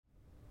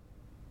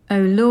O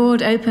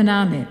Lord, open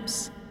our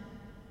lips,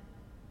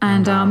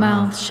 and our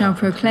mouth shall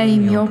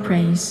proclaim your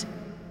praise.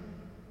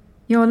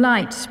 Your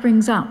light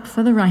springs up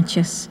for the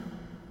righteous,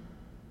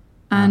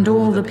 and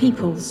all the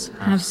peoples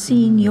have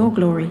seen your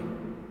glory.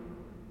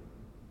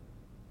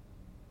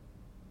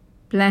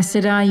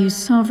 Blessed are you,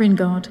 sovereign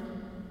God,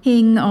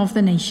 King of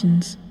the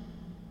nations.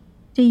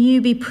 To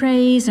you be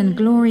praise and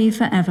glory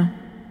forever.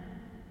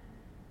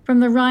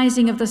 From the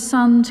rising of the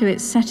sun to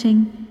its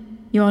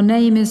setting, your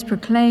name is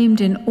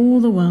proclaimed in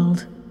all the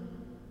world.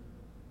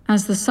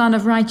 As the sun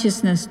of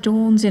righteousness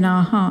dawns in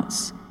our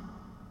hearts,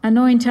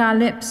 anoint our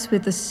lips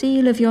with the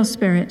seal of your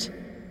Spirit,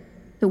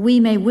 that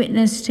we may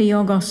witness to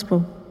your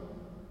gospel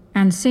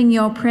and sing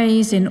your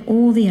praise in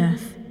all the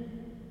earth.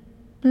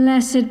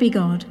 Blessed be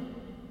God,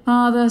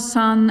 Father,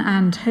 Son,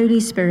 and Holy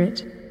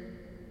Spirit.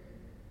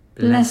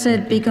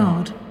 Blessed be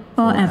God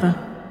forever.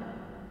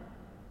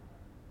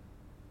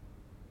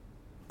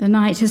 The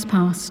night has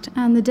passed,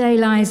 and the day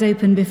lies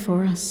open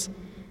before us.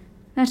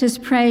 Let us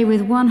pray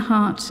with one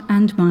heart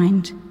and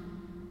mind.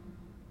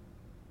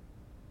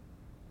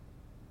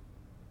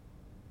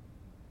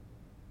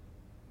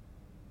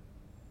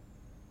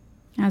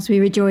 As we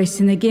rejoice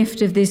in the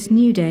gift of this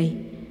new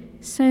day,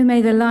 so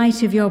may the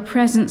light of your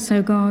presence,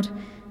 O God,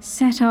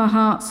 set our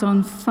hearts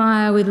on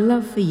fire with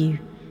love for you,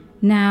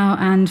 now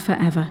and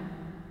forever.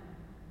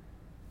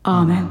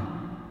 Amen.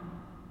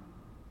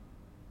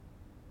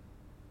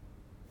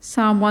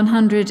 Psalm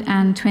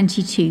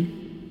 122.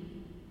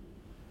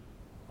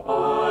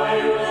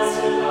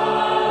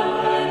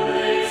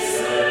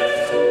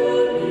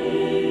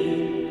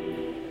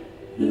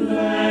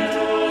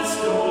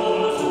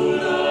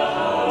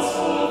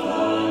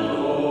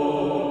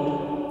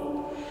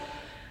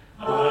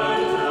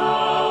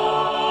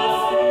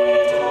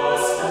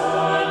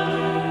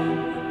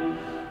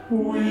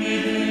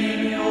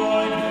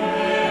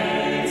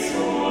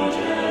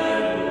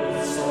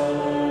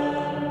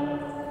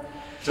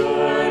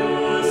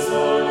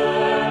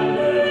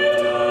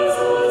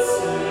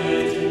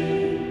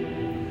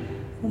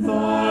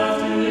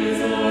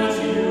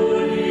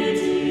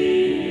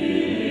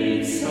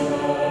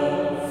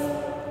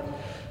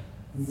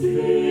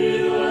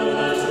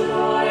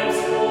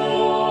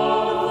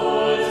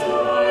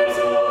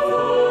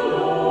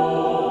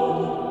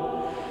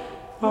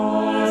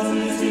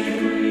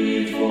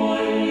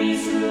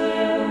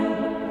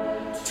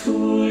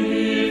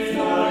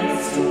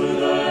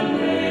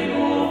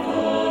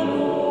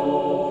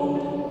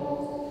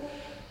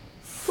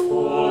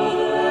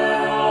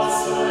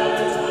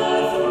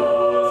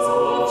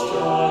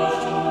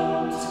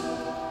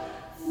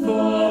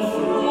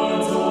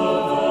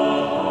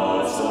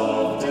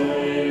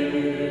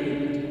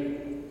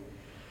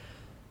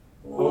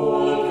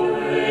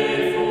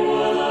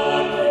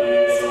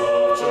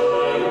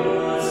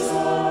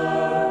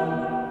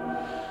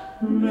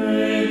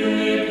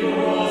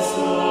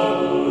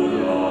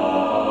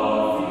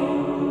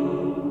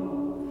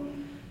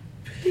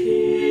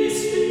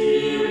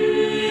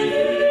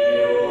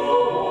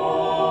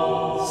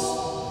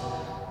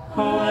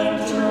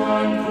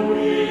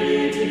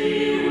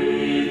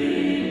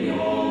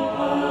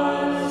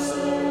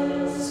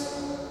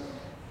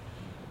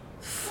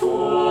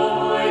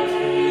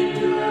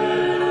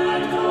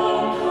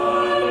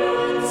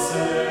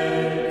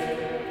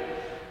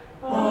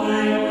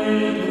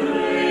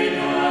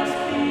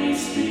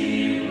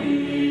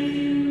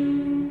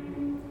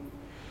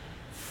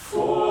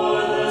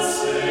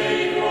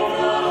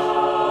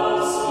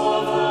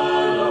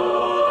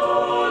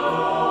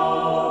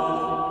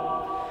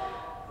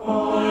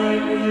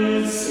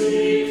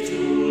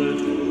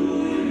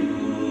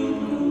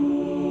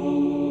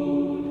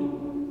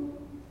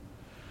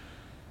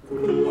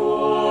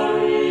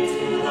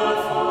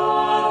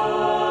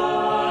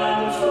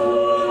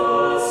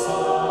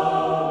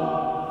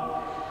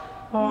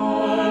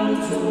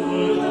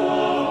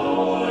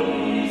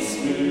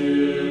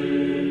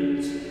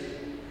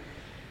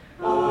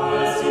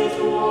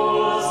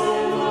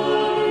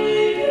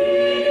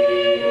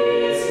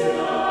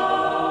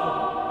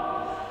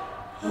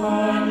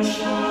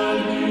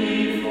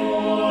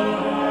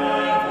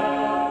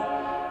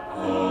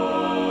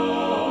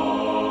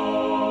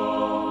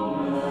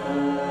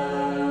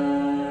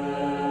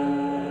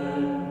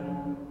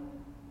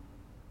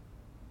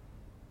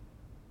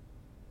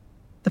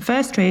 The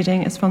first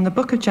reading is from the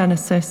book of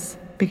Genesis,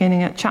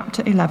 beginning at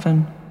chapter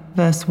 11,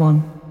 verse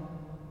 1.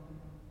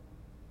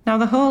 Now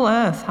the whole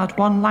earth had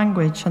one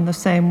language and the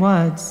same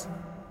words.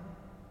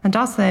 And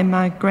as they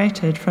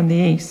migrated from the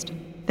east,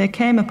 they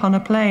came upon a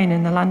plain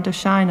in the land of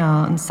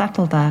Shinar and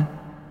settled there.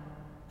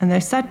 And they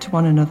said to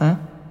one another,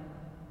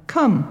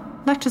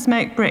 "Come, let us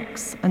make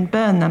bricks and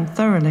burn them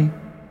thoroughly."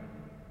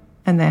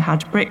 And they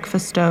had brick for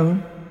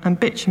stone and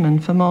bitumen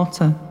for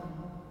mortar.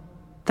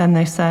 Then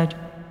they said,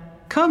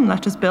 "Come,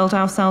 let us build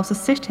ourselves a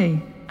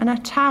city and a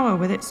tower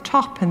with its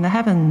top in the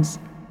heavens,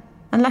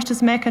 and let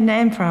us make a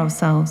name for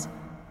ourselves.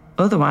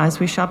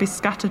 Otherwise we shall be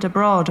scattered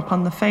abroad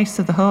upon the face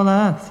of the whole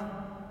earth."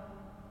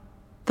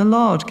 The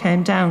Lord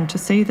came down to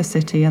see the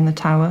city and the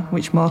tower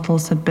which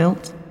mortals had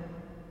built.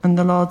 And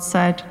the Lord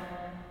said,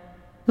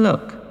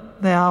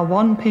 Look, they are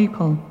one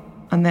people,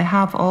 and they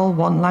have all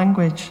one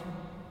language.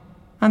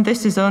 And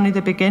this is only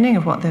the beginning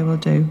of what they will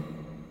do.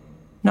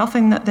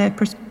 Nothing that they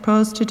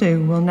propose to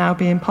do will now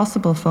be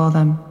impossible for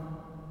them.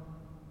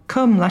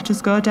 Come, let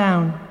us go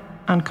down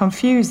and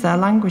confuse their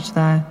language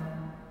there,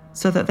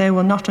 so that they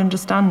will not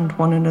understand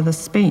one another's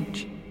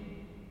speech.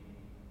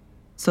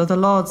 So the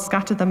Lord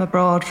scattered them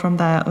abroad from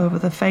there over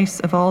the face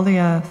of all the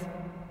earth,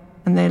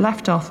 and they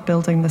left off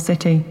building the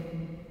city.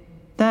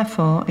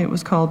 Therefore it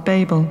was called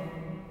Babel,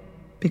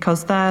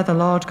 because there the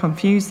Lord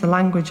confused the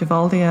language of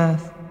all the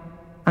earth,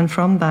 and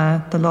from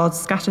there the Lord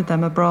scattered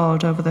them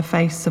abroad over the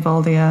face of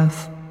all the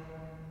earth.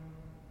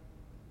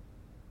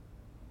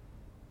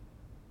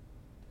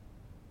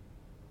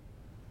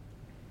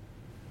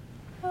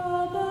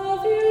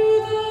 Above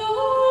you the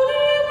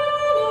Holy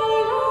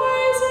One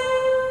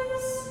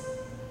arises,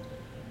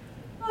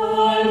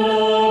 and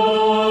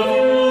above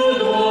you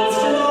God's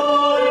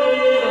glory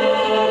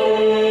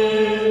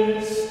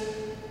appears.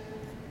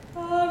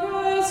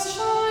 Arise,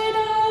 shine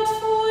out,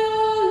 for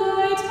your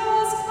light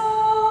has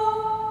come.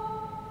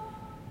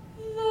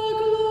 The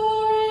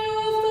glory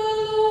of the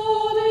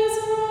Lord is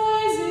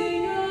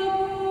rising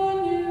upon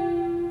you.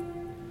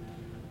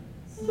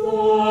 The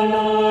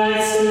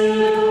night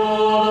still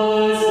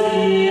covers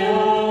the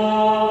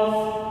earth,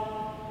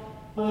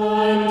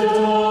 and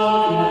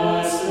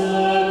darkness the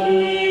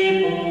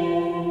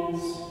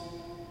peoples.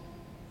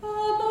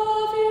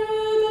 Above you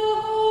the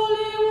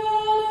Holy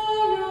One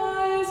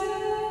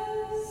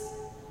arises,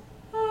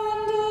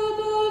 and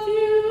above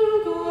you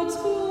God's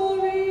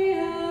glory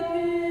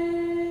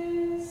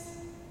appears.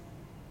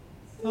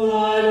 The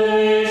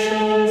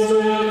nations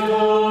will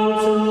come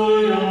to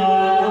your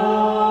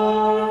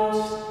light,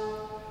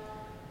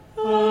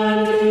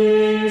 and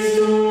kings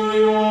to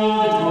your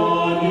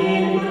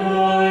dawning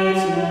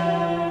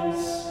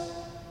brightness.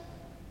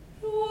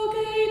 Your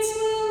gates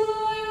will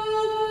lie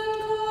open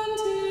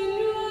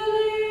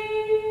continually,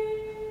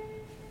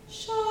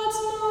 shut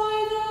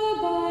neither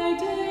by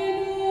day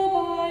nor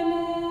by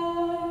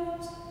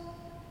night.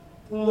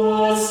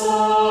 The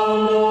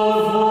sound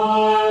of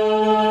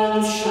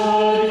violence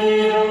shall be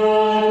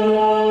heard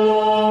no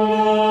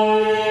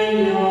longer in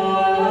your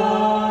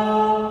land,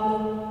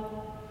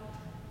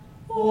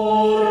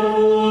 or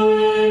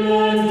ruin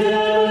and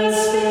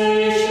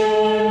devastation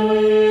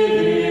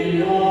within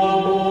your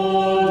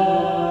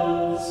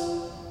borders.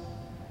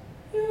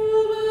 You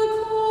will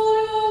call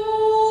your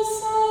walls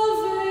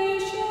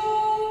salvation,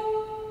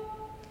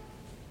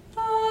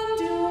 and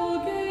your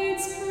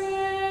gates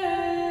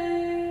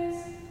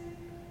praise.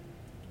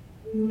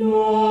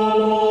 No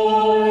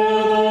more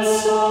will the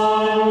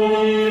sun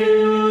give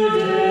you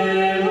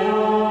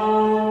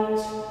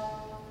daylight,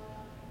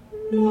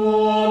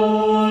 nor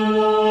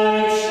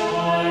moonlight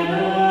shine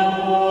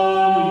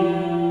upon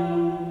you.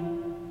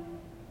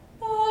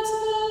 But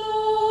the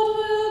Lord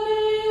will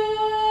be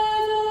your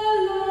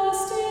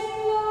everlasting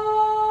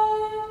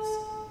light.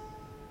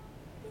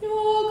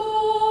 Your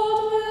God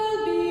will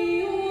be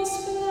your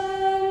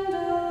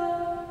splendor.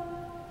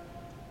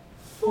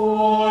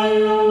 For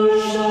you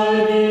shall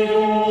be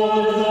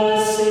called the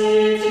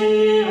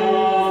city of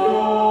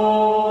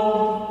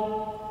God,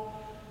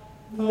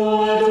 the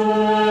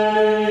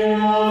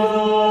dwelling of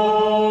the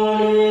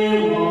Holy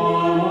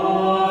One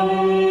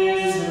of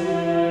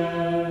Israel.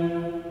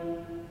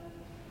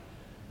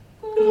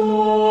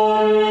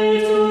 Glory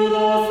to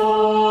the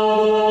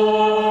Father,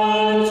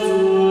 and to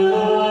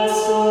the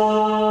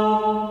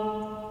Son,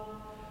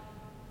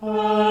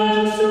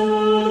 and to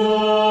the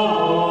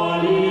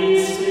Holy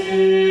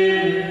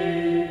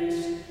Spirit,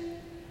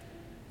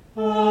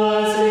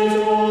 as it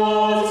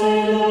was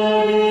in the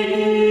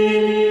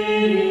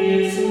beginning,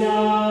 is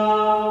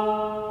now,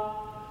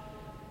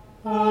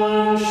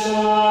 and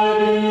shall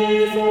be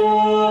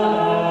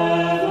forever.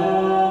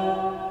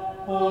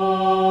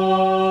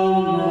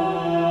 Amen.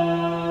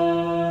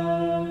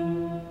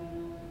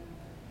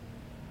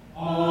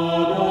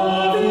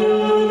 Above you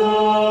the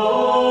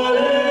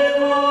Holy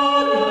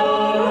One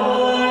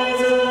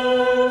arises,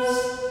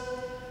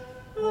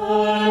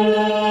 and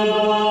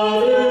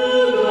above you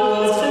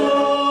God's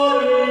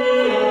glory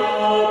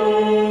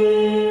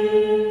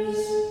appears.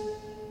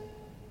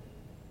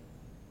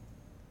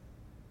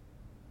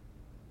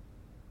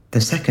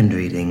 The second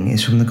reading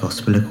is from the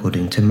Gospel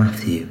according to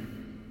Matthew,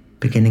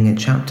 beginning at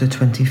chapter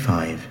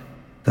 25,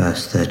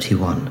 verse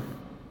 31.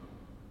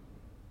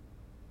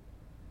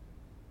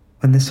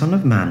 When the Son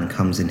of Man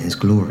comes in his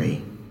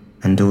glory,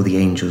 and all the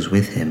angels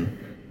with him,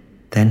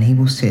 then he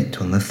will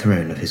sit on the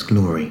throne of his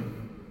glory,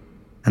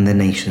 and the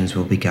nations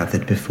will be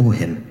gathered before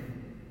him,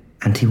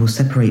 and he will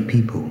separate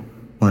people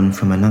one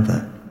from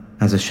another,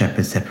 as a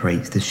shepherd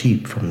separates the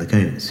sheep from the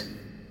goats.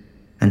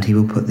 And he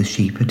will put the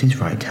sheep at his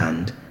right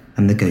hand,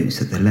 and the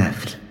goats at the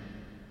left.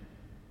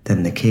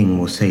 Then the king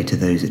will say to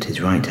those at his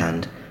right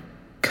hand,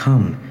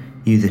 Come,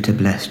 you that are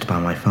blessed by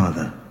my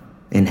Father,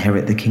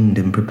 inherit the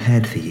kingdom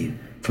prepared for you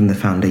from the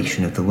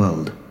foundation of the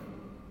world.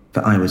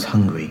 For I was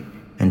hungry,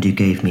 and you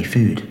gave me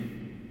food.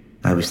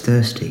 I was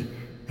thirsty,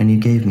 and you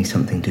gave me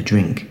something to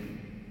drink.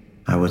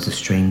 I was a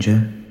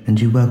stranger, and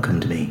you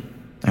welcomed me.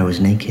 I was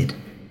naked,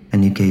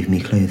 and you gave me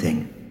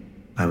clothing.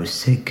 I was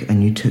sick,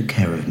 and you took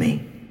care of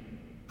me.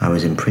 I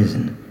was in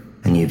prison,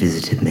 and you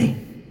visited me.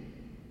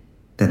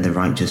 Then the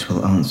righteous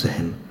will answer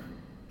him,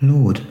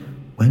 Lord,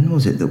 when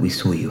was it that we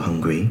saw you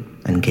hungry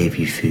and gave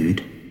you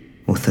food,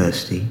 or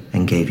thirsty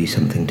and gave you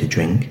something to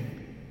drink?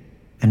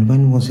 And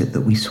when was it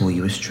that we saw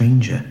you a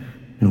stranger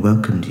and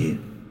welcomed you,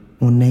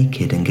 or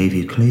naked and gave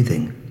you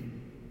clothing?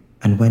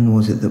 And when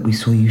was it that we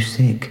saw you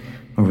sick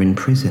or in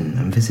prison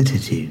and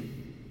visited you?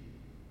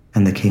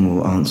 And the king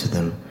will answer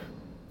them,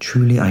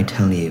 Truly I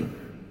tell you,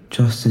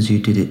 just as you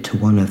did it to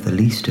one of the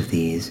least of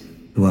these,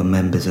 who are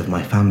members of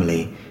my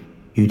family,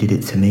 you did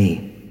it to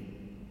me.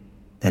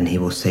 Then he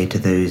will say to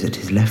those at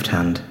his left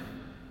hand,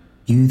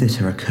 You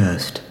that are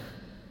accursed,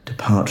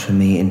 depart from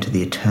me into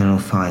the eternal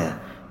fire,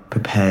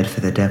 prepared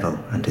for the devil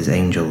and his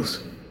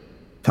angels.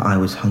 For I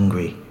was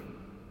hungry,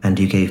 and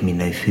you gave me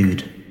no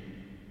food.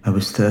 I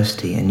was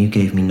thirsty, and you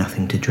gave me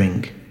nothing to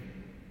drink.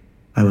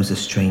 I was a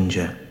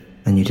stranger,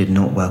 and you did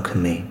not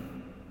welcome me.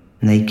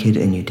 Naked,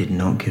 and you did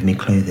not give me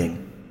clothing.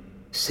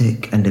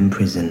 Sick and in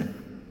prison,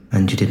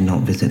 and you did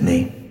not visit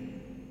me.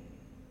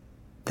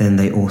 Then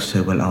they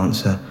also will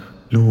answer,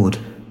 Lord,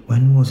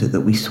 when was it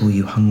that we saw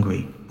you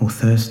hungry, or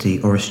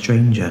thirsty, or a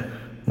stranger,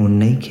 or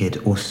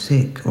naked, or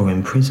sick, or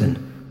in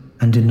prison,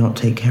 and did not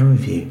take care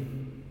of you?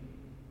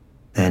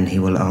 Then he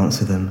will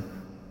answer them,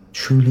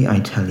 Truly I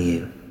tell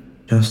you,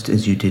 just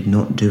as you did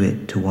not do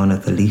it to one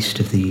of the least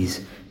of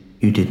these,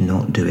 you did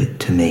not do it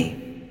to me.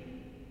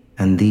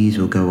 And these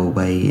will go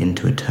away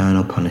into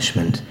eternal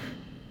punishment,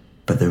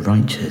 but the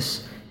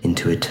righteous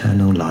into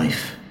eternal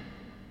life.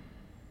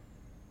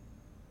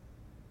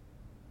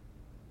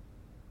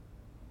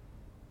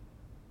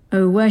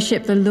 O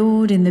worship the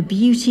Lord in the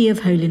beauty of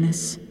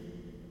holiness.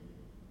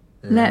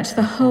 Let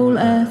the whole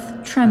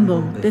earth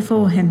tremble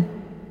before him.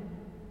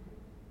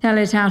 Tell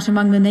it out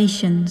among the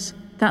nations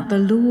that the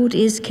Lord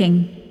is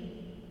King.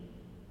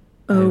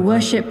 O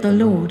worship the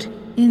Lord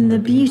in the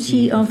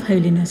beauty of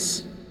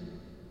holiness.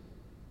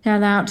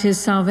 Tell out his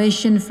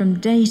salvation from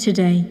day to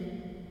day.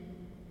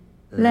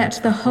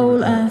 Let the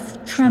whole earth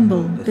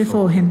tremble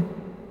before him.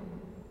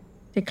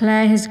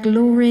 Declare his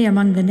glory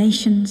among the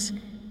nations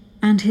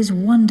and his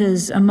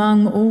wonders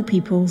among all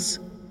peoples.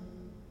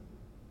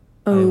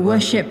 O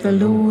worship the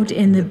Lord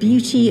in the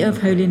beauty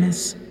of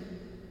holiness.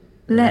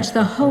 Let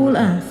the whole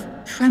earth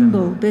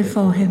tremble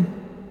before him.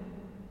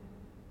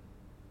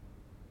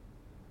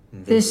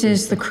 This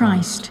is the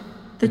Christ,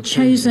 the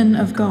chosen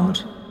of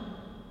God,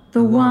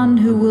 the one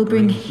who will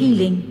bring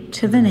healing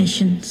to the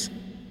nations.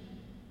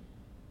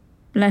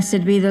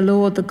 Blessed be the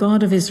Lord, the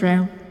God of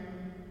Israel,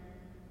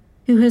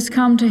 who has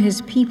come to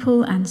his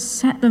people and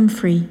set them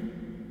free.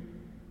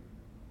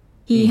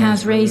 He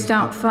has raised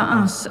up for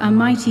us a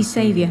mighty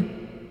Saviour,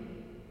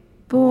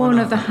 born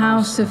of the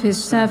house of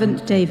his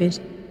servant David.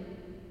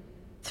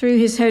 Through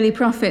his holy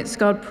prophets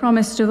God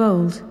promised of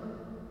old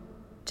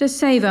to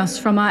save us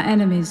from our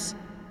enemies,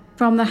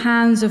 from the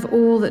hands of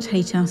all that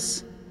hate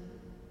us,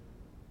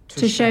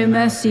 to show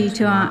mercy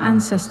to our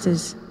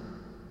ancestors,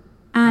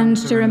 and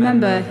to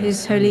remember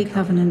his holy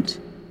covenant.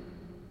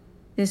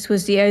 This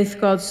was the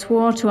oath God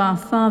swore to our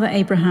father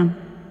Abraham,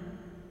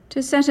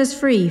 to set us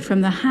free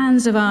from the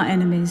hands of our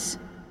enemies,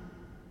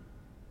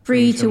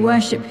 free to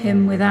worship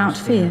him without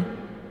fear,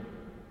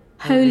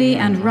 holy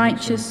and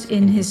righteous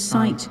in his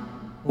sight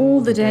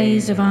all the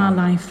days of our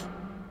life.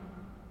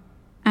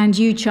 And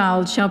you,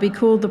 child, shall be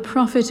called the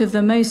prophet of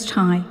the Most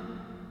High,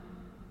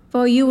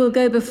 for you will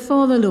go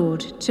before the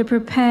Lord to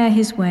prepare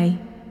his way,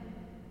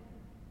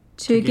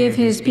 to give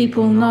his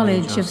people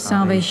knowledge of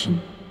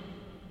salvation,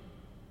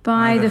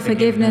 by the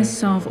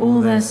forgiveness of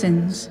all their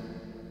sins.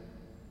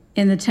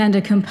 In the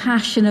tender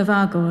compassion of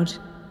our God,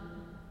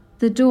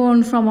 the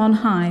dawn from on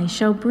high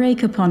shall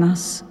break upon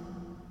us,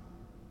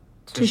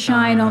 to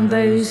shine on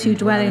those who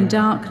dwell in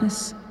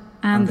darkness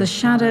and the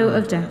shadow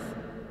of death,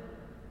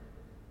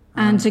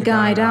 and to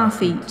guide our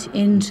feet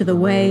into the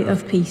way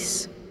of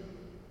peace.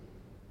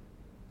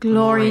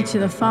 Glory to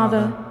the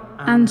Father,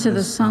 and to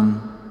the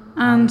Son,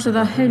 and to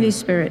the Holy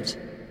Spirit,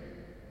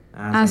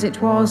 as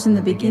it was in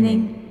the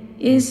beginning,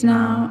 is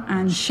now,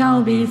 and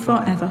shall be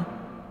forever.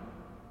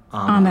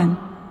 Amen.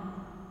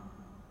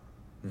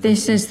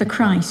 This is the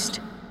Christ,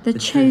 the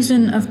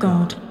chosen of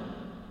God,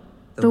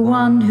 the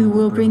one who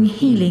will bring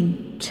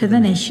healing to the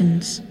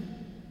nations.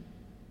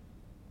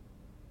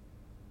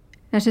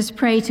 Let us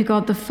pray to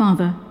God the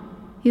Father,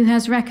 who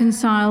has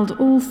reconciled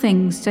all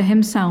things to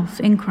himself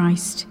in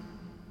Christ,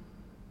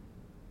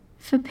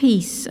 for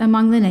peace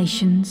among the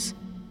nations,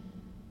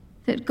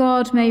 that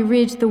God may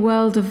rid the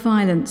world of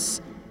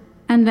violence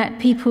and let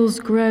peoples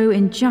grow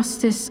in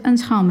justice and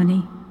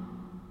harmony.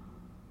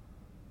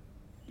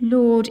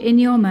 Lord, in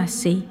your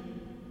mercy,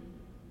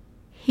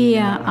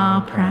 hear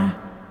our prayer.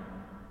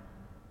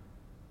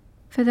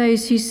 For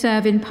those who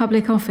serve in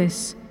public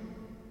office,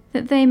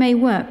 that they may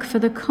work for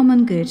the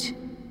common good.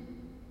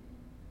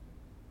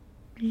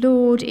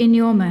 Lord, in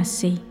your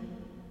mercy,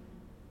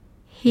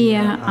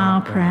 hear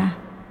our prayer.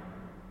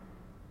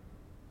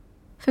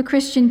 For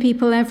Christian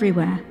people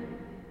everywhere,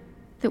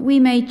 that we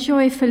may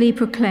joyfully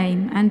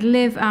proclaim and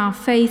live our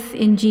faith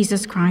in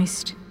Jesus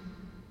Christ.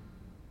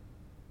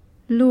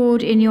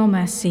 Lord, in your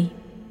mercy,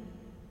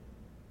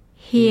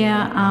 hear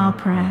our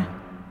prayer.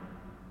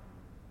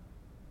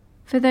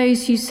 For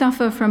those who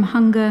suffer from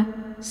hunger,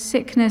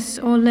 sickness,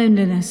 or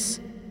loneliness,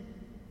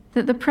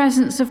 that the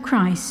presence of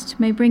Christ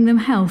may bring them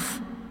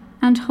health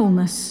and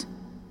wholeness.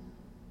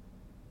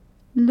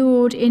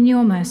 Lord, in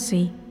your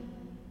mercy,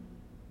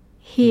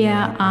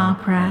 hear our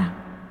prayer.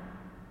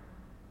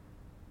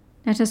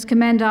 Let us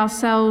commend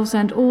ourselves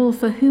and all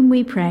for whom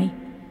we pray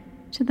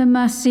to the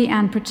mercy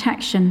and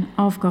protection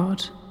of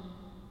God.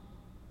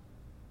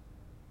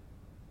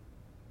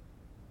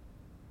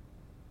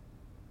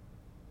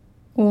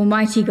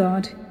 Almighty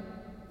God,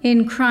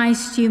 in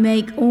Christ you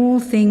make all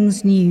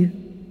things new.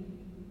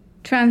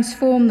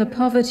 Transform the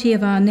poverty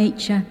of our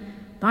nature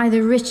by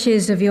the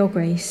riches of your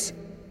grace,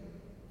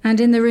 and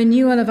in the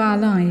renewal of our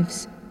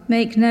lives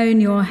make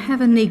known your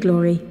heavenly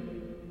glory.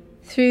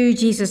 Through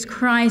Jesus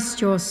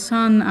Christ, your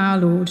Son, our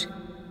Lord,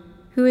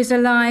 who is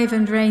alive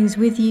and reigns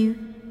with you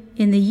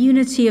in the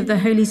unity of the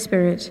Holy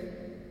Spirit,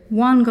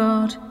 one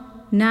God,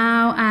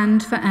 now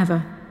and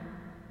forever.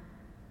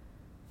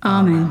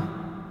 Amen.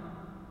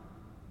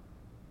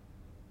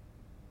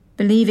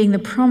 Believing the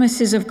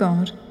promises of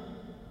God,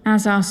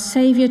 as our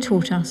Saviour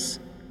taught us,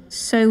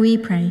 so we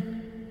pray.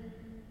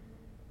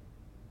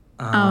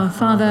 Our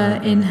Father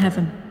in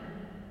heaven,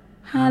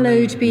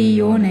 hallowed be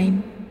your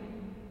name.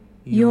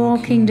 Your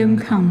kingdom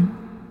come,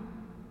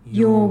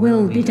 your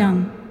will be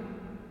done,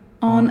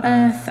 on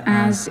earth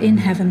as in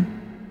heaven.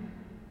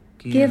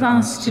 Give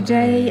us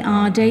today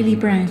our daily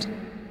bread.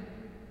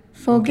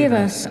 Forgive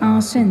us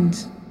our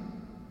sins,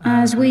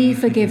 as we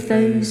forgive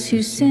those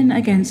who sin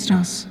against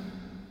us.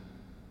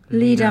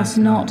 Lead us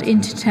not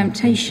into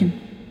temptation,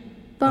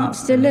 but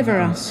deliver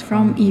us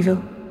from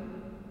evil.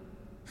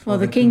 For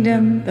the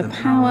kingdom, the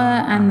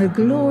power, and the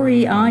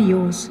glory are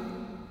yours,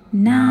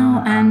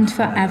 now and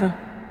forever.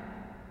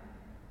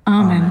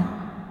 Amen.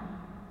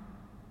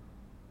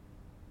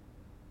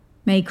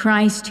 May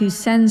Christ, who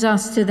sends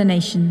us to the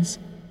nations,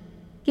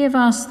 give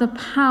us the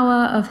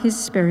power of his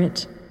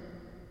Spirit.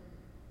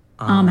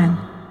 Amen.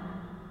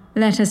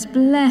 Let us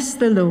bless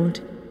the Lord.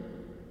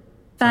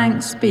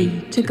 Thanks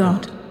be to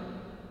God.